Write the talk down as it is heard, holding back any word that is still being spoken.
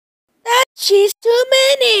She's too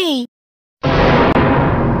many!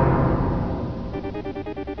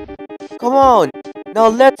 Come on, now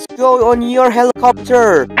let's go on your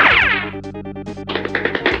helicopter!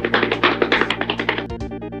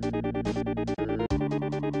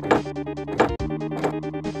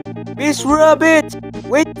 Miss Rabbit,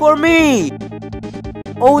 wait for me!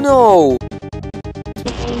 Oh no!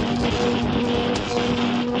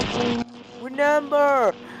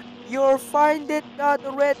 Remember, you'll find it not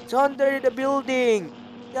the red thunder in the building.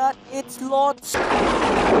 That it's lots. Me.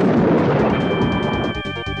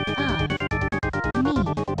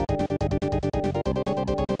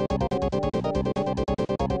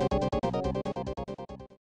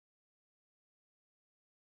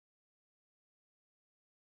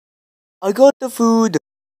 I got the food.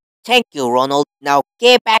 Thank you, Ronald. Now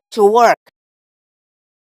get back to work.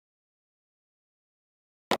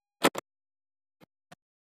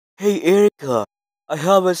 Hey, Erika. I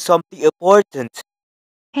have something important.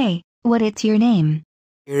 Hey, what is your name?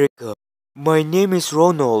 Erika, my name is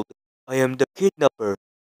Ronald. I am the kidnapper.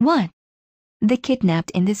 What? The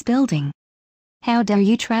kidnapped in this building. How dare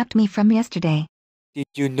you trapped me from yesterday? Did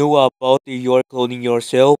you know about your cloning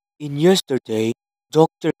yourself? In yesterday,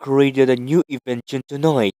 Doctor created a new invention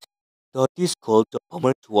tonight. That is called the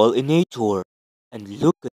PowerDirector. And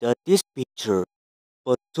look at this picture.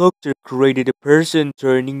 But Doctor created a person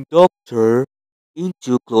turning Doctor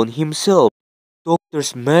into clone himself. Doctor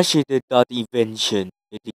smashed at that invention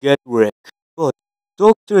and he get wrecked. But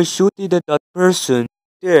Doctor shooted at that person.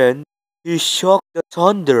 Then he shocked the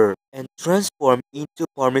thunder and transformed into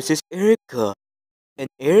Pharmacist Erika. And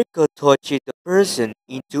Erika touched the person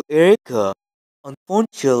into Erika.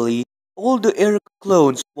 Unfortunately, all the Erika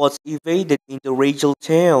clones was evaded into Rangel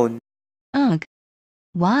town. Ugh.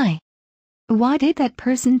 Why? Why did that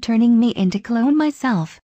person turning me into clone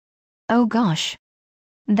myself? Oh gosh.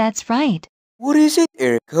 That's right. What is it,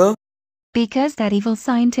 Erika? Because that evil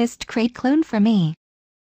scientist create clone for me.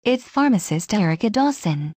 It's Pharmacist Erika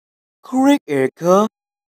Dawson. Correct, Erika.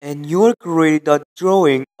 And you're creating that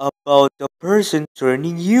drawing about the person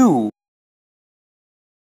turning you.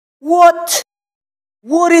 What?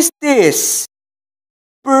 What is this?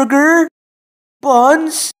 Burger?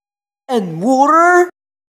 Buns? And water?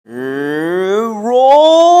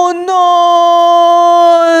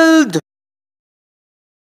 Ronald!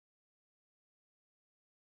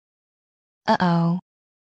 Uh-oh.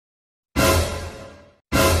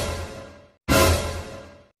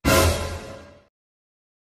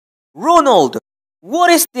 Ronald! What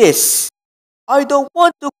is this? I don't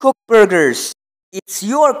want to cook burgers. It's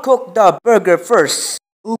your cook the burger first.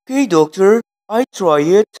 Okay, doctor. I try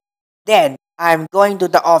it. Then I'm going to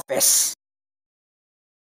the office.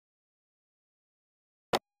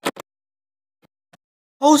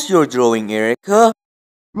 How's your drawing, Erika?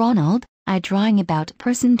 Ronald, I drawing about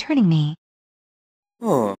person turning me.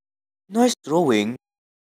 Huh. Nice drawing.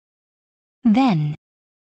 Then,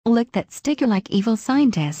 look that sticker like evil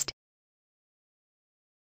scientist.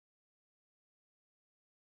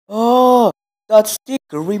 Oh, that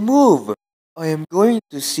sticker remove. I am going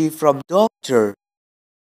to see from doctor.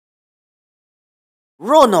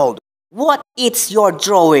 Ronald, what is your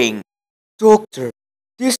drawing? Doctor,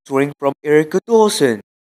 this drawing from Erika Dawson.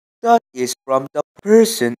 That is from the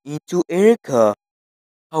person into Erika.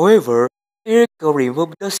 However, Erika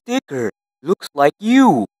removed the sticker. Looks like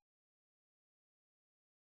you.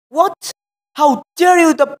 What? How dare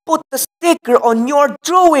you to put the sticker on your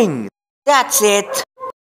drawing? That's it.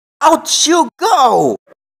 Out you go!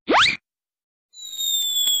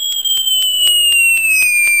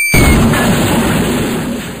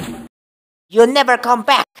 You never come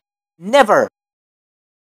back. Never.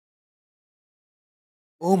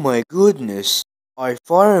 Oh my goodness. I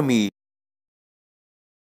fire me.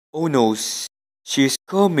 Oh no, she's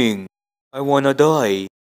coming. I wanna die.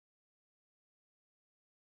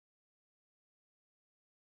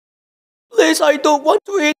 Please, I don't want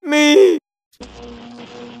to eat me.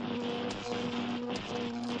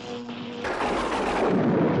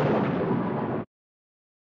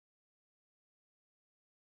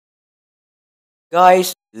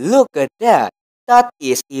 Guys, look at that. That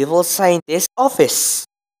is evil scientist's office.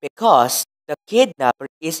 Because the kidnapper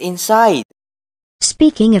is inside.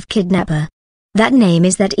 Speaking of kidnapper, that name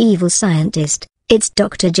is that evil scientist. It's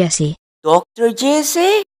Dr. Jesse. Dr.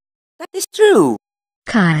 Jesse? That is true.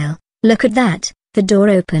 Kyle, look at that. The door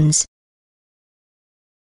opens.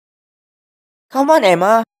 Come on,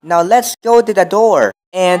 Emma. Now let's go to the door.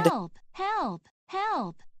 And Help! Help!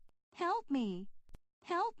 Help! Help me!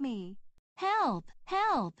 Help me! Help!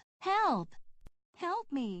 Help! Help! Help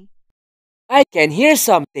me! I can hear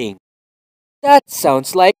something. That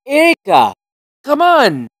sounds like Erika. Come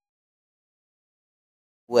on!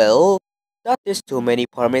 Well, that is too many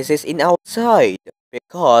pharmacists in outside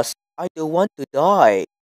because I don't want to die.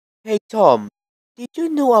 Hey Tom, did you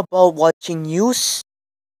know about watching news?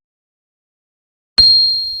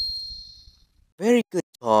 Very good,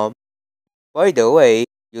 Tom. By the way,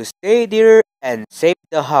 you stay there and save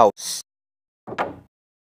the house.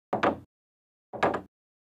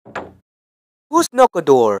 Who's knock a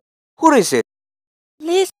door? Who is it?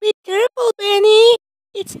 Please be careful, Benny.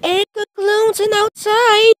 It's Erika clones and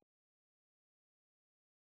outside.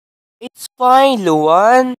 It's fine,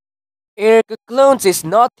 Luan. Erika clones is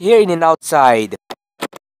not here in and outside.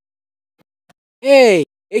 Hey,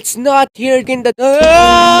 it's not here in the door.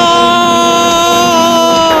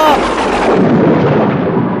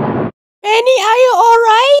 Benny, are you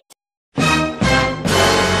alright?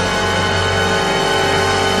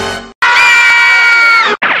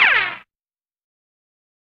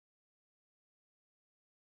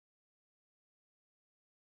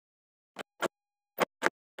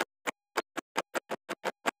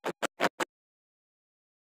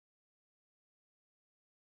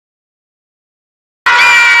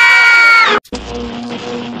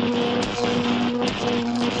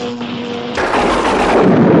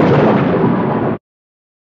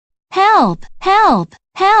 Help! Help!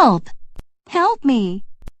 Help! Help me!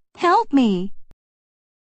 Help me!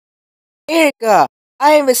 Erika,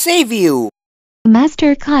 I will save you.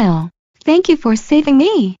 Master Kyle, thank you for saving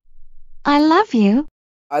me. I love you.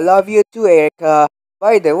 I love you too, Erika.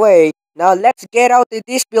 By the way, now let's get out of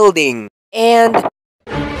this building. And